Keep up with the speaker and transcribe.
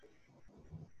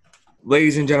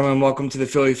Ladies and gentlemen, welcome to the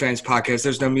Philly Fans Podcast.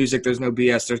 There's no music, there's no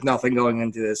BS, there's nothing going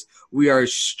into this. We are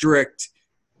strict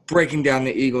breaking down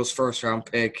the Eagles' first-round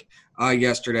pick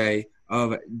yesterday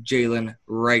of Jalen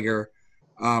Reagor.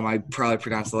 I probably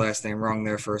pronounced the last name wrong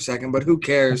there for a second, but who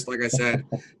cares? Like I said,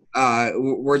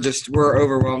 we're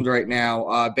overwhelmed right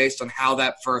now based on how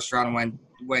that first round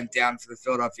went down for the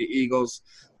Philadelphia Eagles.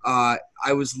 I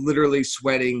was literally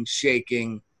sweating,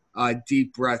 shaking,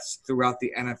 deep breaths throughout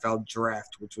the NFL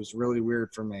draft, which was really weird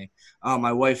for me.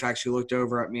 My wife actually looked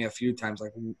over at me a few times,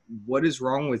 like, "What is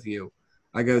wrong with you?"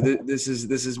 I go, "This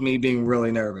is me being really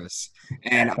nervous,"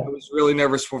 and I was really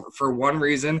nervous for one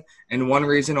reason and one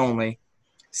reason only.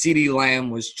 CeeDee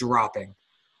Lamb was dropping,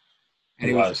 and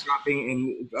He he was was. dropping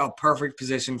in a perfect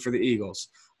position for the Eagles.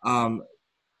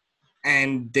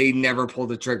 And they never pulled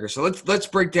the trigger. So let's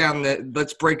break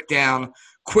down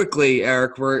quickly,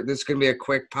 Eric. This is going to be a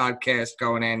quick podcast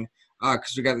going in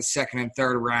because we got the second and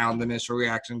third round initial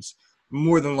reactions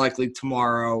more than likely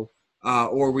tomorrow,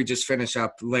 or we just finish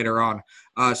up later on.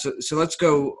 So let's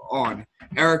go on.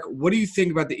 Eric, what do you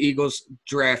think about the Eagles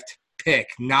draft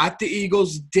pick? Not the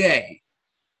Eagles day,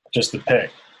 Just the pick.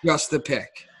 just the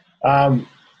pick.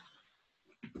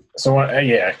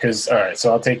 Because all right,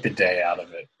 so I'll take the day out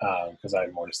of it because I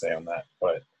have more to say on that.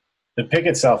 But the pick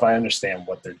itself, I understand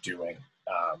what they're doing.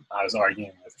 I was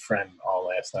arguing with a friend all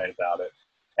last night about it,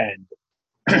 and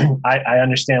I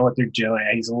understand what they're doing.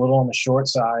 He's a little on the short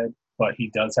side, but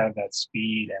he does have that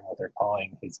speed, and what they're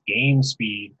calling his game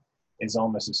speed is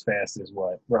almost as fast as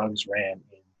what Ruggs ran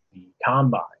in the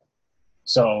combine.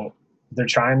 So they're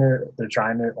trying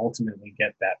to ultimately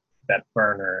get that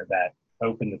burner, that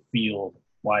open the field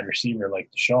wide receiver like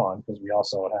Deshaun, because we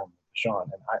also have Deshaun.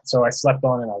 And so I slept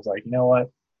on it. I was like, you know what?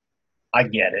 I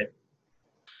get it.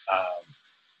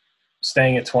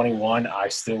 Staying at 21, I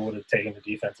still would have taken the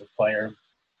defensive player,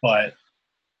 but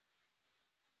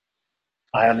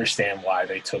I understand why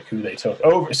they took who they took,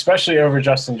 especially over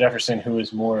Justin Jefferson, who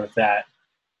is more of that,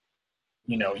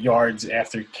 yards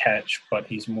after catch, but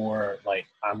he's more like,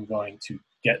 I'm going to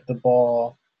get the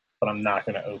ball, but I'm not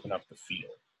going to open up the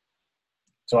field.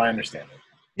 So I understand it.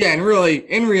 Yeah, and really,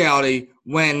 in reality,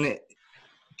 when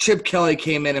Chip Kelly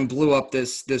came in and blew up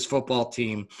this football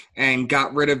team and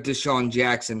got rid of Deshaun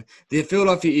Jackson, the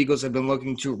Philadelphia Eagles have been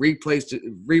looking to replace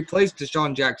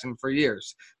Deshaun Jackson for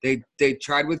years. They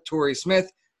tried with Torrey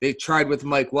Smith. They tried with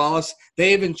Mike Wallace.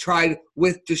 They even tried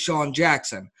with Deshaun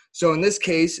Jackson. So in this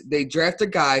case, they draft a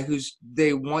guy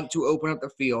they want to open up the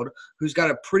field, who's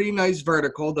got a pretty nice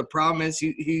vertical. The problem is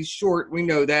he's short. We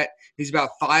know that. He's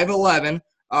about 5'11",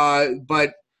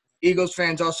 but Eagles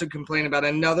fans also complain about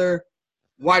another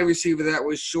wide receiver that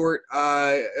was short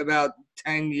about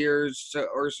 10 years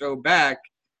or so back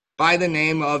by the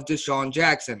name of Deshaun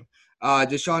Jackson.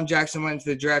 Deshaun Jackson went into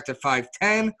the draft at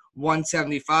 5'10",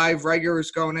 175. Reagor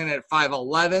is going in at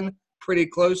 5'11", pretty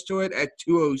close to it at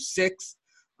 206.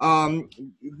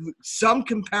 Some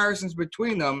comparisons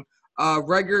between them.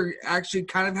 Reagor actually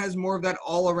kind of has more of that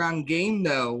all-around game,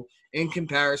 though, in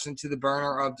comparison to the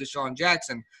burner of Deshaun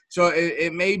Jackson. So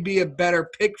it may be a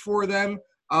better pick for them.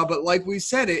 But like we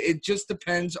said, it just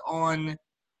depends on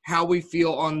how we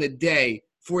feel on the day.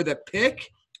 For the pick,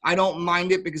 I don't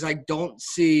mind it because I don't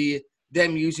see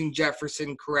them using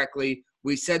Jefferson correctly.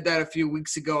 We said that a few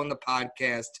weeks ago on the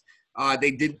podcast.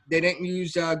 They didn't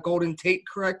use Golden Tate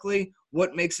correctly.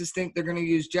 What makes us think they're going to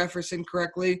use Jefferson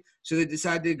correctly? So they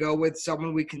decided to go with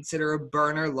someone we consider a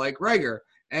burner like Reagor.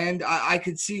 And I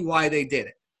could see why they did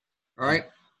it. All right?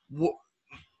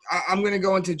 I'm going to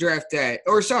go into draft day.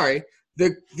 Or sorry,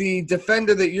 the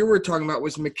defender that you were talking about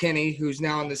was McKinney, who's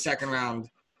now in the second round.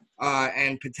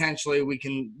 And potentially we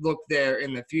can look there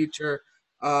in the future,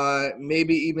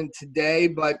 maybe even today.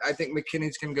 But I think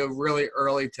McKinney's going to go really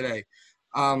early today.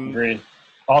 Agreed.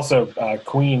 Also,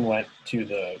 Queen went to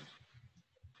the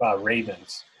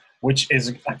Ravens, which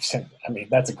is,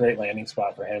 that's a great landing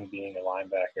spot for him being a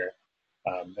linebacker.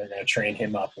 They're going to train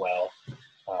him up well.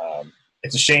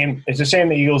 It's a shame. It's a shame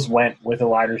the Eagles went with a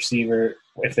wide receiver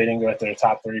if they didn't go after the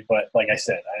top three. But like I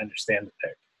said, I understand the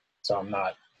pick, so I'm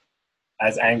not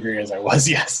as angry as I was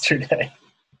yesterday.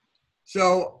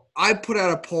 So I put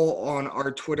out a poll on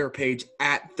our Twitter page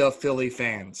at the Philly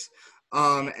Fans,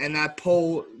 and that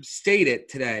poll stated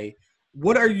today: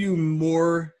 what are you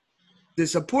more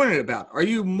disappointed about? Are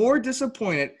you more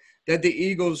disappointed that the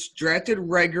Eagles drafted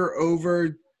Reagor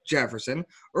over Jefferson,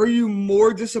 or are you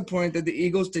more disappointed that the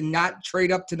Eagles did not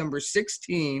trade up to number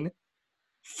 16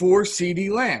 for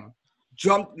CeeDee Lamb?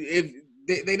 If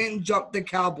they didn't jump the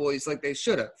Cowboys like they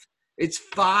should have. It's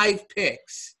 5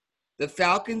 picks. The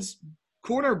Falcons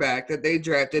cornerback that they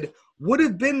drafted would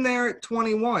have been there at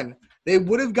 21. they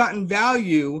would have gotten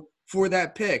value for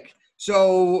that pick.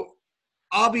 So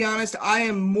I'll be honest, I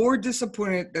am more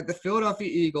disappointed that the Philadelphia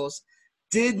Eagles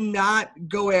did not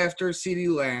go after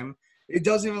CeeDee Lamb. It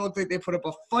doesn't even look like they put up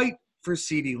a fight for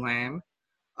CeeDee Lamb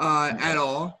at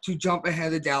all to jump ahead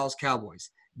of the Dallas Cowboys.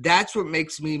 That's what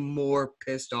makes me more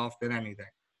pissed off than anything.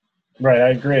 Right, I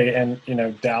agree. And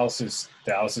Dallas is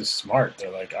smart.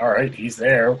 They're like, all right, he's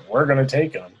there. We're going to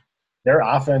take him. Their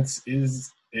offense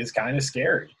is kind of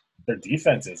scary. Their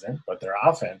defense isn't, but their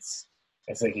offense,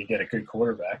 if they could get a good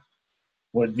quarterback,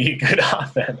 would be a good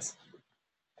offense.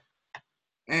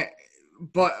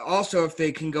 But also if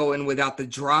they can go in without the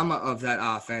drama of that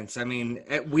offense. I mean,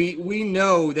 we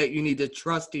know that you need to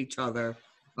trust each other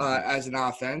as an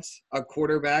offense. A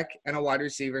quarterback and a wide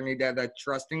receiver need to have that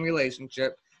trusting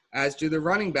relationship, as do the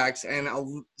running backs, and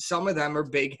some of them are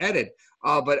big-headed.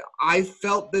 But I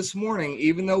felt this morning,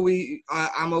 even though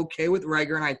I'm okay with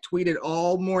Reagor, and I tweeted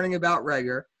all morning about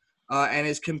Reagor and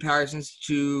his comparisons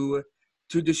to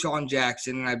Deshaun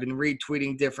Jackson, and I've been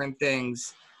retweeting different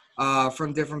things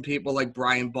from different people like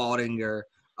Brian Baldinger,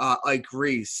 Ike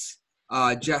Reese,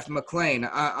 Jeff McClain.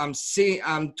 I'm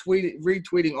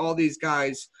retweeting all these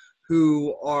guys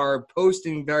who are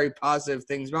posting very positive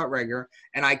things about Reagor,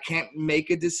 and I can't make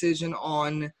a decision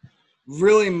on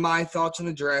really my thoughts on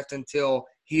the draft until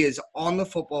he is on the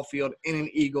football field in an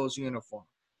Eagles uniform.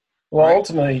 Well,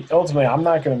 right? Ultimately, I'm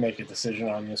not going to make a decision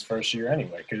on this first year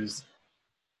anyway, because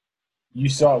you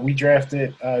saw we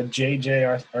drafted J.J.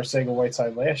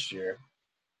 Arcega-Whiteside last year,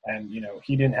 and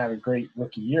he didn't have a great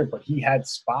rookie year, but he had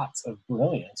spots of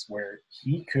brilliance where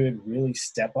he could really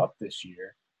step up this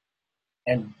year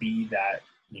and be that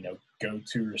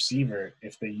go-to receiver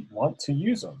if they want to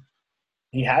use him.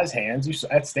 He has hands.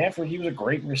 At Stanford, he was a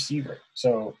great receiver.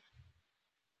 So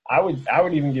I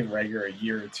would even give Reagor a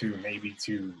year or two maybe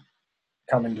to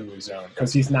come into his own,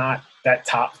 because he's not that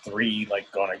top three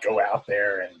going to go out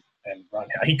there and run.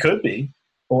 He could be,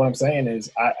 but what I'm saying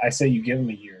is I say you give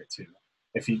him a year or two.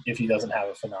 If he doesn't have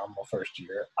a phenomenal first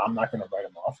year, I'm not going to write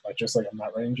him off. Just like I'm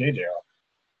not writing JJ off.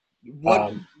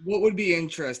 What would be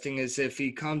interesting is if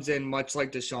he comes in much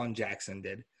like Deshaun Jackson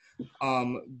did.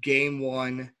 Game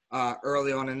one,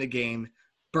 early on in the game,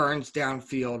 burns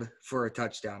downfield for a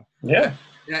touchdown. Yeah.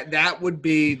 That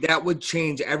would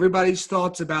change everybody's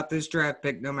thoughts about this draft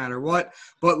pick no matter what.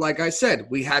 But like I said,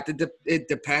 it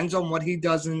depends on what he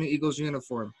does in the Eagles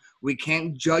uniform. We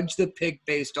can't judge the pick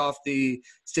based off the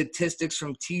statistics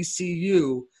from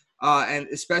TCU, and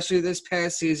especially this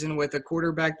past season with a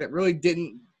quarterback that really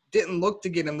didn't look to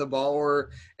get him the ball, or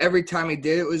every time he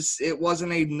did, it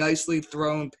wasn't a nicely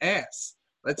thrown pass.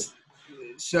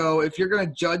 So if you're going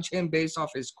to judge him based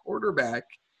off his quarterback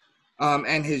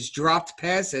and his dropped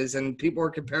passes, and people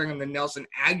are comparing him to Nelson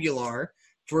Aguilar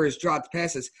for his dropped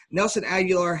passes, Nelson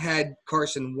Aguilar had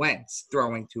Carson Wentz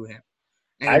throwing to him.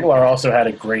 And Aguilar also had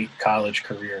a great college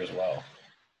career as well.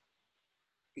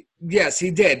 Yes, he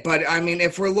did. But I mean,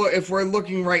 if we're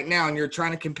looking right now, and you're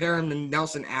trying to compare him to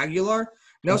Nelson Aguilar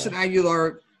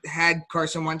had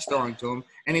Carson Wentz throwing to him,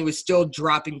 and he was still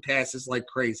dropping passes like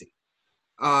crazy,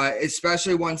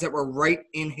 especially ones that were right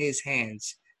in his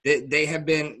hands. They have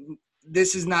been.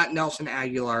 This is not Nelson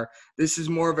Aguilar. This is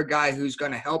more of a guy who's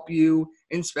going to help you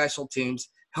in special teams,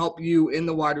 help you in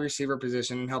the wide receiver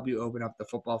position, and help you open up the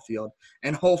football field.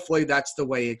 And hopefully that's the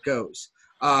way it goes.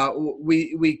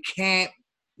 We can't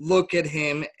look at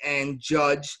him and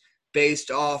judge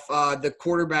based off the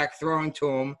quarterback throwing to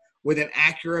him with an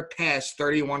accurate pass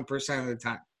 31% of the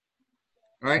time.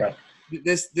 All right?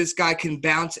 This guy can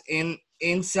bounce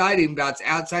inside, he can bounce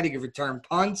outside, he can return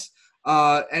punts,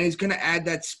 and he's going to add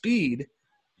that speed.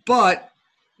 But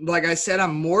like I said,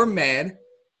 I'm more mad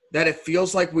that it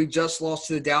feels like we just lost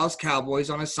to the Dallas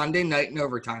Cowboys on a Sunday night in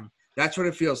overtime. That's what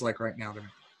it feels like right now to me.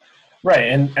 Right,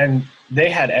 and they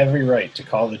had every right to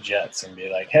call the Jets and be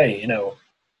like, hey,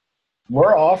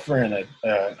 we're offering an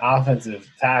offensive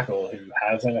tackle who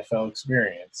has NFL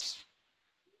experience,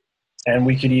 and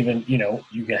we could even,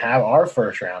 you can have our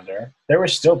first rounder. There were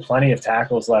still plenty of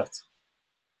tackles left,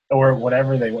 or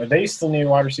whatever they were. They still need a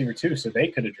wide receiver too, so they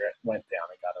could have went down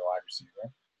and got a wide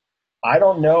receiver. I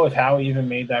don't know if Howie even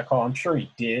made that call. I'm sure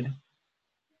he did.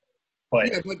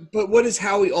 But what is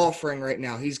Howie offering right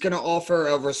now? He's going to offer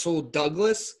a Rasul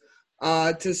Douglas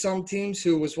to some teams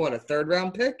who was, a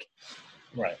third-round pick?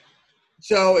 Right.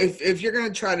 So if you're going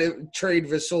to try to trade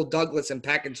Rasul Douglas and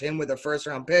package him with a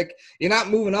first-round pick, you're not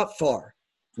moving up far.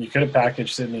 You could have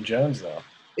packaged Sidney Jones, though.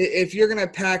 If you're going to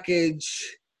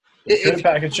package – You could have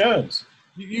packaged Jones.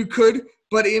 You could,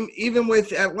 but even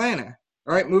with Atlanta,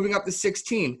 all right, moving up to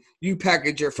 16, you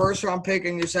package your first-round pick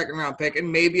and your second-round pick and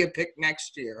maybe a pick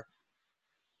next year.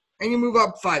 and you move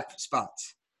up 5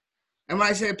 spots. And when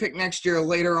I say a pick next year,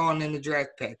 later on in the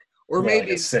draft pick, or Yeah, maybe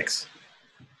like a 6.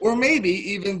 or maybe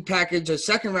even package a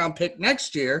 2nd-round pick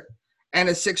next year and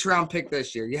a 6th-round pick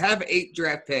this year. You have 8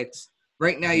 draft picks.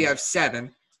 Right now you have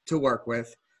 7 to work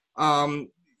with.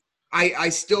 I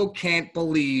still can't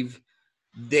believe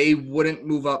they wouldn't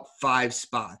move up 5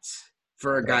 spots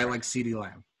for a guy like CeeDee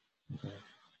Lamb.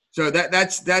 So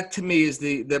that to me is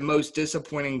the most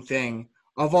disappointing thing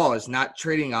of all, is not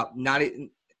trading up.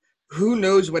 Who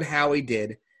knows what Howie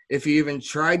did, if he even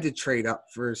tried to trade up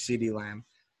for CeeDee Lamb.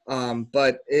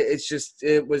 But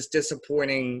it was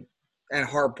disappointing and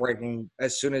heartbreaking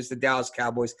as soon as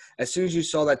as soon as you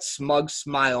saw that smug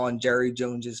smile on Jerry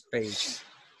Jones's face,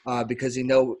 because he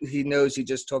knows he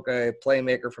just took a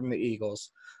playmaker from the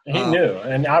Eagles. He knew,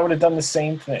 and I would have done the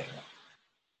same thing.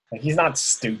 Like, he's not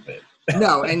stupid.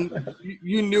 No, and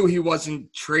you knew he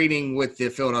wasn't trading with the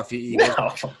Philadelphia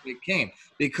Eagles. No. It came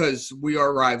because we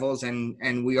are rivals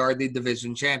and we are the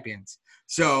division champions.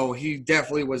 So he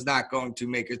definitely was not going to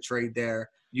make a trade there.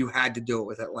 You had to do it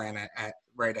with Atlanta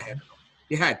right ahead of him.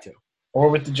 You had to. Or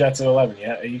with the Jets at 11.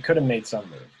 Yeah, you could have made some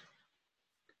move.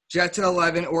 Jets at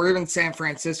 11, or even San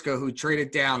Francisco, who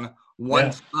traded down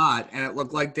one spot, and it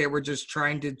looked like they were just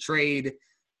trying to trade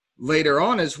later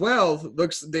on as well.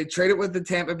 They traded with the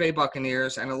Tampa Bay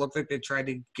Buccaneers, and it looked like they tried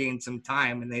to gain some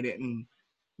time, and they didn't.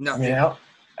 Nothing. Yeah,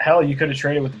 hell, you could have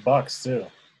traded with the Bucs too.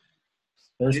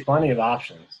 There's plenty of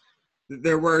options.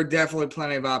 There were definitely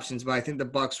plenty of options, but I think the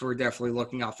Bucs were definitely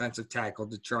looking offensive tackle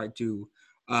to try to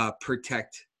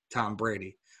protect Tom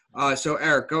Brady. So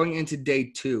Eric, going into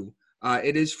day 2,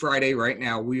 it is Friday right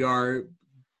now. We're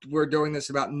doing this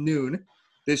about noon.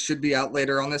 This should be out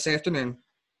later on this afternoon,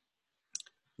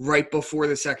 right before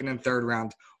the 2nd and 3rd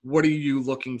round. What are you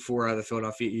looking for out of the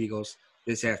Philadelphia Eagles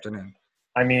this afternoon?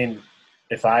 I mean,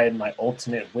 if I had my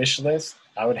ultimate wish list,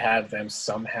 I would have them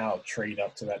somehow trade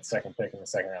up to that 2nd pick in the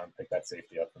 2nd round and pick that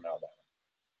safety up from Alabama.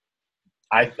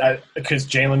 Because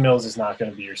Jalen Mills is not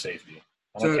going to be your safety.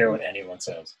 I don't care what anyone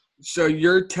says. So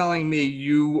you're telling me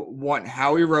you want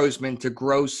Howie Roseman to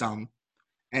grow some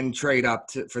and trade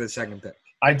up for the 2nd pick?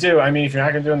 I do. I mean, if you're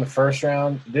not going to do it in the 1st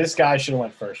round, this guy should have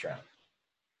went 1st round.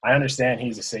 I understand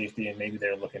he's a safety, and maybe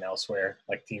they're looking elsewhere,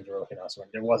 like teams were looking elsewhere.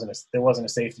 There wasn't a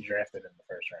safety drafted in the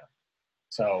 1st round.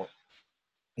 So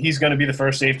he's going to be the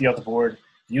first safety off the board.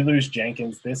 You lose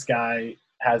Jenkins, this guy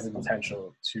has the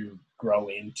potential to grow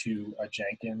into a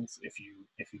Jenkins if you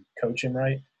coach him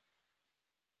right.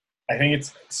 I think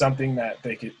it's something that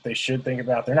they should think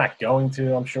about. They're not going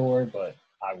to, I'm sure, but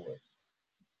I would.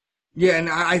 Yeah, and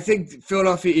I think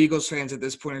Philadelphia Eagles fans at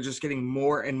this point are just getting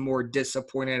more and more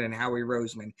disappointed in Howie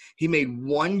Roseman. He made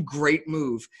one great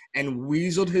move and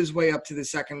weaseled his way up to the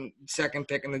second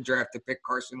pick in the draft to pick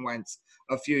Carson Wentz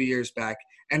a few years back,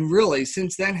 and really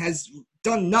since then has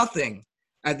done nothing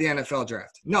at the NFL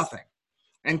draft, nothing,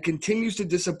 and continues to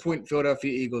disappoint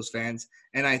Philadelphia Eagles fans.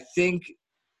 And I think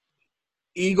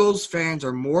Eagles fans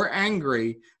are more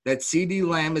angry that CeeDee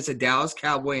Lamb is a Dallas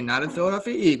Cowboy and not a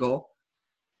Philadelphia Eagle,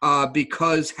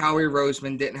 because Howie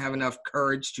Roseman didn't have enough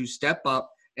courage to step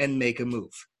up and make a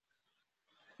move.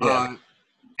 Yeah.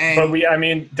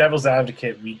 Devil's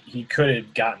advocate, he could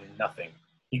have gotten nothing.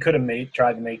 He could have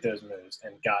tried to make those moves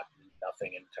and got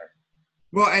nothing in return.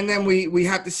 Well, and then we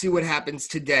have to see what happens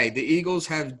today. The Eagles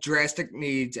have drastic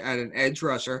needs at an edge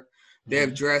rusher. They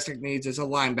have drastic needs as a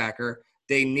linebacker.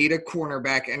 They need a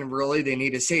cornerback, and really they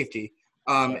need a safety.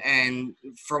 And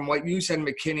from what you said,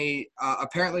 McKinney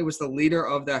apparently was the leader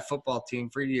of that football team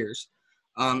for years,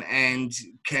 and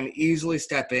can easily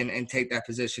step in and take that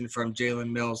position from Jalen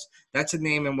Mills. That's a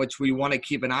name in which we want to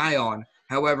keep an eye on.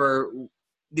 However,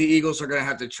 the Eagles are going to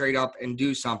have to trade up and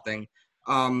do something.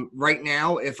 Right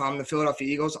now, if I'm the Philadelphia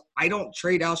Eagles, I don't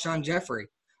trade Alshon Jeffrey.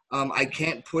 I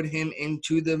can't put him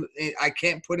into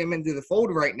the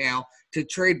fold right now to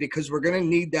trade, because we're going to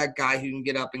need that guy who can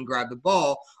get up and grab the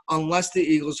ball, unless the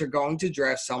Eagles are going to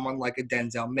draft someone like a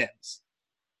Denzel Mims,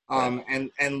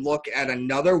 and look at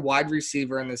another wide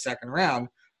receiver in the 2nd round.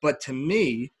 But to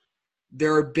me,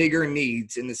 there are bigger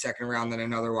needs in the 2nd round than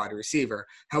another wide receiver.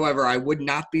 However, I would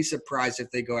not be surprised if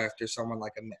they go after someone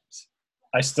like a Mims.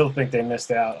 I still think they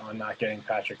missed out on not getting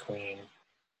Patrick Queen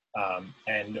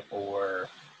and or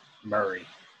Murray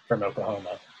from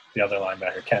Oklahoma, the other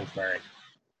linebacker, Kenneth Murray.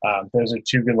 Those are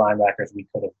 2 good linebackers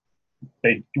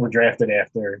they were drafted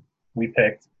after we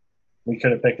picked. We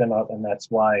could have picked them up, and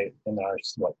that's why in our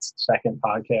 2nd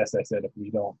podcast I said if we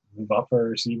don't move up for a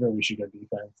receiver, we should go defense.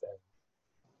 And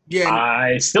yeah,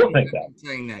 I still think that.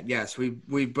 Saying that, yes,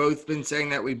 we've both been saying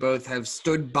that. We both have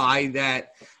stood by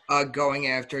that, going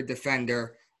after a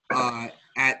defender.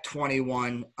 at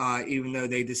 21, even though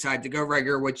they decide to go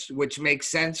Reagor, which makes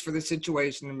sense for the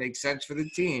situation and makes sense for the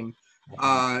team.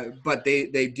 But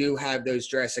they do have those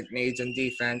drastic needs in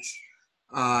defense.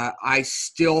 I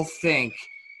still think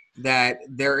that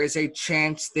there is a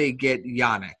chance they get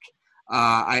Yannick.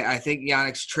 I think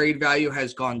Yannick's trade value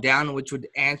has gone down, which would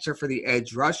answer for the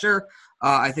edge rusher.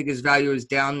 I think his value is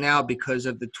down now because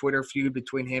of the Twitter feud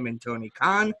between him and Tony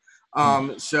Khan.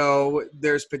 So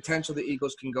there's potential the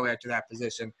Eagles can go after that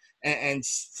position and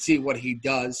see what he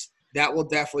does. That will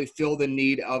definitely fill the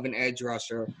need of an edge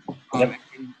rusher. Yep.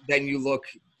 Then you look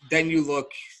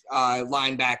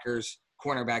linebackers,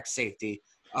 cornerback, safety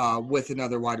with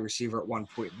another wide receiver at one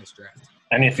point in this draft.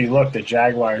 And if you look, the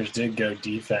Jaguars did go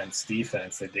defense.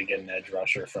 They did get an edge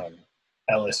rusher from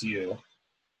LSU.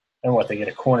 And they get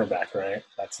a cornerback, right?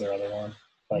 That's their other one.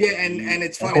 Yeah, and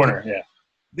it's funny. Corner, yeah.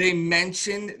 They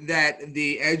mentioned that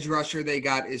the edge rusher they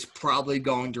got is probably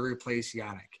going to replace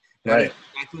Yannick. That is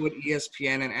exactly what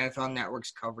ESPN and NFL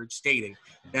Network's coverage stating,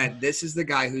 that this is the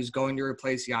guy who's going to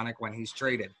replace Yannick when he's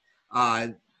traded.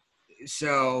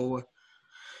 So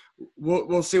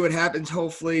we'll see what happens.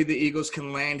 Hopefully the Eagles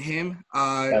can land him.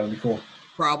 That would be cool.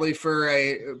 Probably for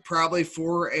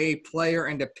a player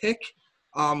and a pick.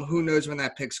 Who knows when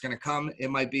that pick's going to come? It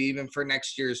might be even for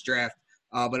next year's draft.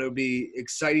 But it would be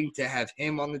exciting to have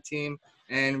him on the team,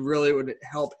 and really would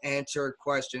help answer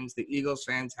questions the Eagles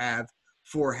fans have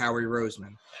for Howie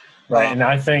Roseman. Right, and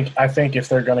I think if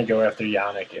they're going to go after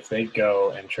Yannick, if they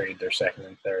go and trade their second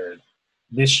and third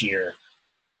this year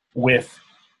with,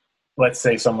 let's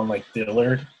say, someone like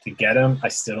Dillard to get him, I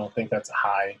still don't think that's a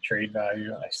high trade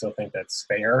value. I still think that's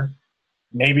fair.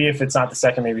 Maybe if it's not the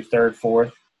second, maybe third,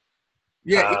 fourth.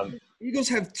 Yeah, Eagles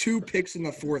have 2 picks in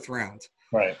the 4th round.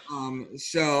 Right.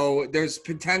 So there's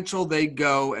potential they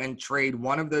go and trade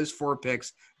one of those 4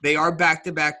 picks. They are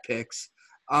back-to-back picks.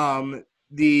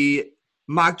 The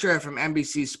mock draft from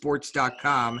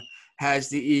NBCSports.com has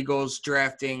the Eagles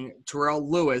drafting Terrell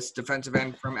Lewis, defensive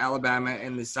end from Alabama,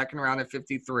 in the 2nd round at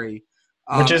 53.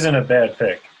 Which isn't a bad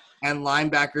pick. And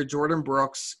linebacker Jordan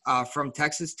Brooks from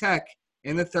Texas Tech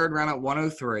in the 3rd round at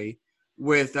 103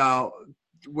 with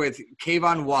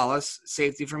Kayvon Wallace,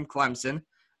 safety from Clemson,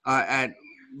 at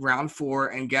round 4,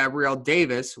 and Gabriel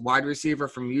Davis, wide receiver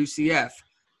from UCF,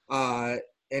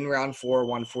 in round 4,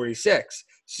 146.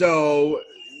 So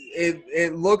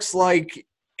it looks like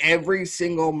every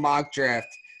single mock draft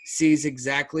sees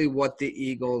exactly what the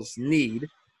Eagles need.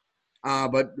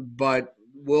 But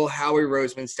will Howie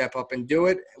Roseman step up and do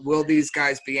it? Will these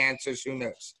guys be answers? Who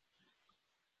knows?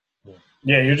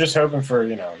 Yeah, you're just hoping for,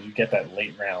 you get that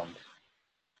late round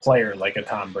player like a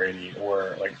Tom Brady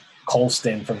or like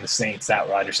Colston from the Saints, that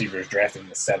wide receiver is drafted in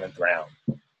the 7th round.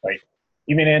 Like,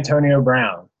 even Antonio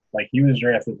Brown, like, he was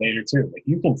drafted later too. Like,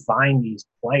 you can find these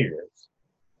players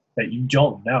that you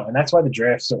don't know. And that's why the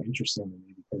draft's so interesting to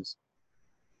me, because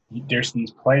there's these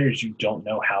players you don't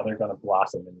know how they're going to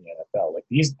blossom in the NFL. Like,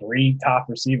 these 3 top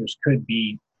receivers could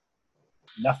be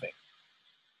nothing.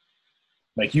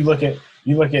 Like, you look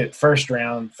at first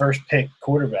round, first pick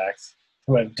quarterbacks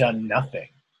who have done nothing.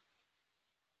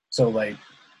 So, like,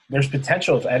 there's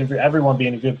potential of everyone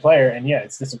being a good player, and yeah,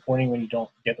 it's disappointing when you don't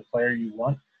get the player you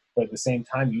want, but at the same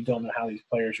time, you don't know how these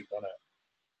players are going to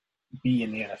be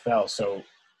in the NFL. So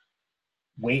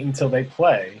wait until they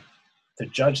play to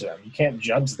judge them. You can't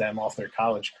judge them off their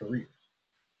college career.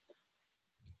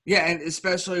 Yeah, and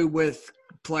especially with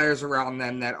players around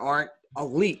them that aren't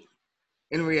elite.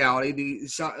 In reality,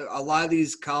 a lot of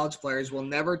these college players will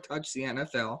never touch the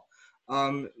NFL.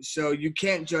 So you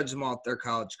can't judge them off their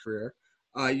college career.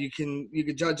 You can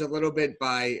judge a little bit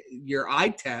by your eye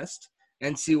test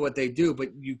and see what they do, but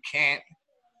you can't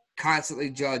constantly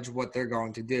judge what they're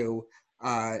going to do,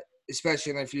 especially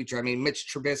in the future. I mean, Mitch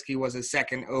Trubisky was a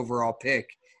 2nd overall pick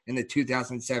in the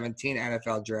 2017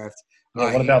 NFL draft.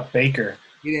 What about Baker?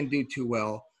 He didn't do too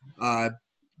well.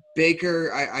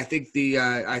 Baker, I think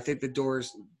the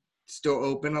door's still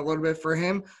open a little bit for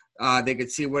him. They could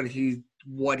see what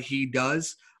he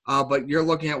does. But you're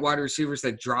looking at wide receivers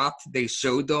that dropped. They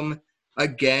showed them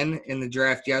again in the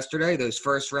draft yesterday. Those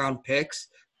 1st-round picks,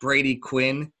 Brady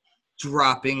Quinn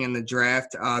dropping in the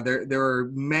draft. There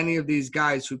are many of these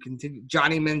guys who continue.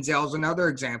 Johnny Manziel is another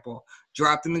example.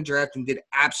 Dropped in the draft and did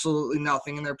absolutely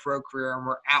nothing in their pro career and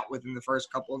were out within the first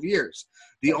couple of years.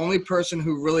 The only person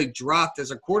who really dropped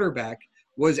as a quarterback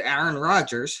was Aaron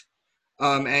Rodgers,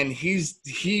 and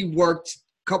he worked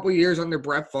a couple of years under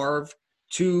Brett Favre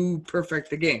to perfect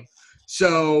the game.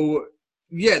 So,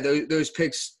 yeah, those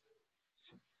picks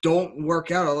don't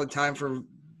work out all the time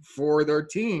for their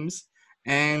teams,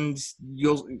 and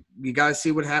you got to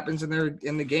see what happens in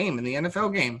the game, in the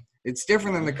NFL game. It's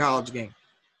different than the college game.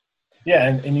 Yeah,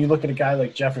 and you look at a guy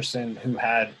like Jefferson who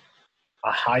had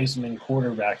a Heisman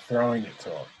quarterback throwing it to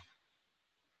him.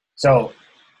 So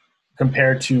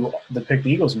compared to the pick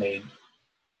the Eagles made,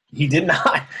 he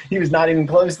was not even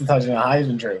close to touching a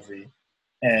Heisman trophy.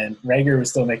 And Reagor was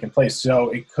still making plays.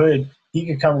 So he could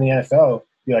come in the NFL,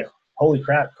 be like, holy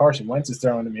crap, Carson Wentz is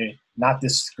throwing to me, not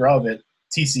this scrub at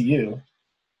TCU,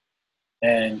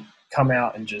 and come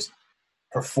out and just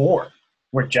perform.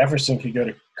 Where Jefferson could go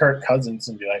to Kirk Cousins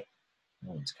and be like,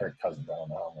 oh, it's Kirk Cousins, I don't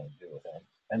know what I'm going to do with him.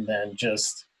 And then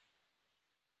just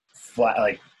flop.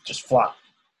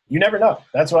 You never know.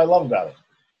 That's what I love about it.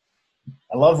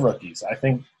 I love rookies. I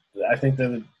think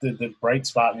they're the bright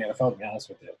spot in the NFL, to be honest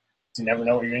with you. You never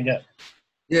know what you're going to get.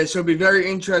 Yeah, so it'll be very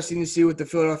interesting to see what the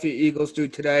Philadelphia Eagles do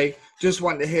today. Just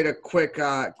wanted to hit a quick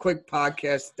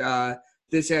podcast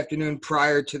this afternoon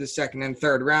prior to the second and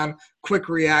third round. Quick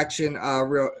reaction,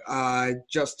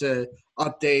 just to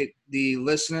update the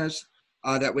listeners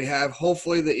that we have.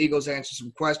 Hopefully the Eagles answer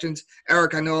some questions.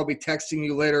 Eric, I know I'll be texting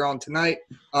you later on tonight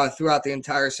throughout the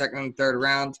entire second and third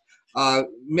round.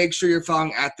 Make sure you're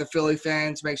following at the Philly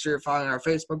Fans. Make sure you're following our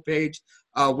Facebook page.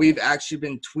 We've actually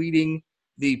been tweeting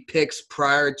the picks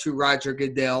prior to Roger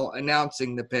Goodell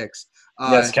announcing the picks.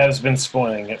 Yes, Kev's been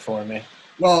spoiling it for me.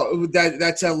 Well,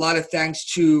 that's a lot of thanks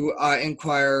to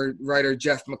Inquirer writer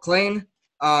Jeff McClain.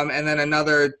 And then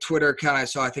another Twitter account I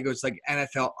saw, I think it was like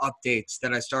NFL Updates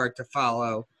that I started to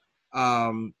follow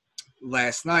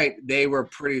last night. They were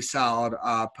pretty solid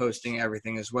posting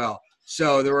everything as well.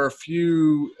 So there were a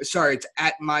few – sorry, it's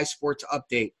at My Sports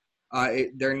Update.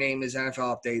 Their name is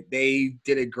NFL Update. They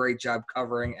did a great job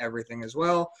covering everything as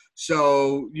well.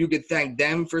 So you could thank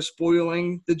them for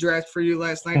spoiling the draft for you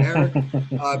last night, Eric,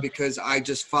 because I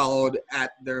just followed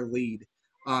at their lead.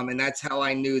 And that's how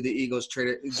I knew the Eagles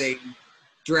they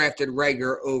drafted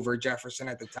Reagor over Jefferson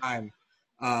at the time,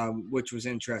 which was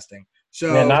interesting.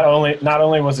 So yeah, not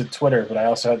only was it Twitter, but I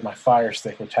also had my Fire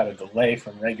Stick, which had a delay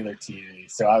from regular TV,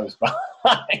 so I was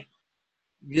behind.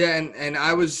 Yeah, and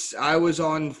I was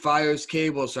on Fios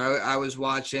cable, so I was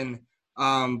watching.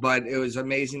 But it was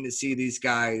amazing to see these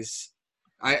guys.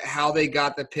 How they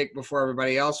got the pick before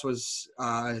everybody else was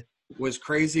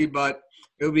crazy. But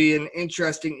it'll be an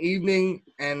interesting evening,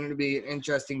 and it'll be an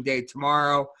interesting day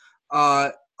tomorrow.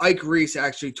 Ike Reese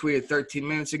actually tweeted 13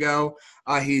 minutes ago.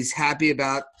 He's happy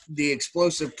about the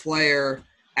explosive player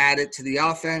added to the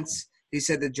offense. He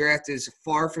said the draft is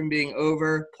far from being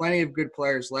over. Plenty of good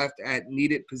players left at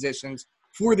needed positions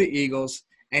for the Eagles.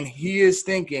 And he is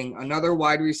thinking another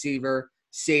wide receiver,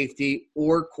 safety,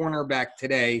 or cornerback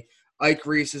today. Ike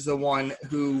Reese is the one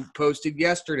who posted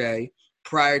yesterday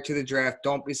prior to the draft,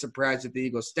 don't be surprised if the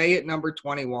Eagles stay at number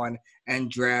 21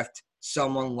 and draft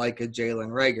someone like a Jalen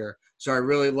Reagor. So I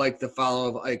really like the follow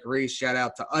of Ike Reese. Shout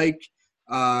out to Ike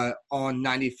on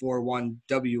 94.1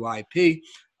 WIP.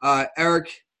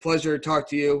 Eric, pleasure to talk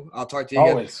to you. I'll talk to you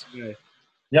always again.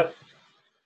 Yep.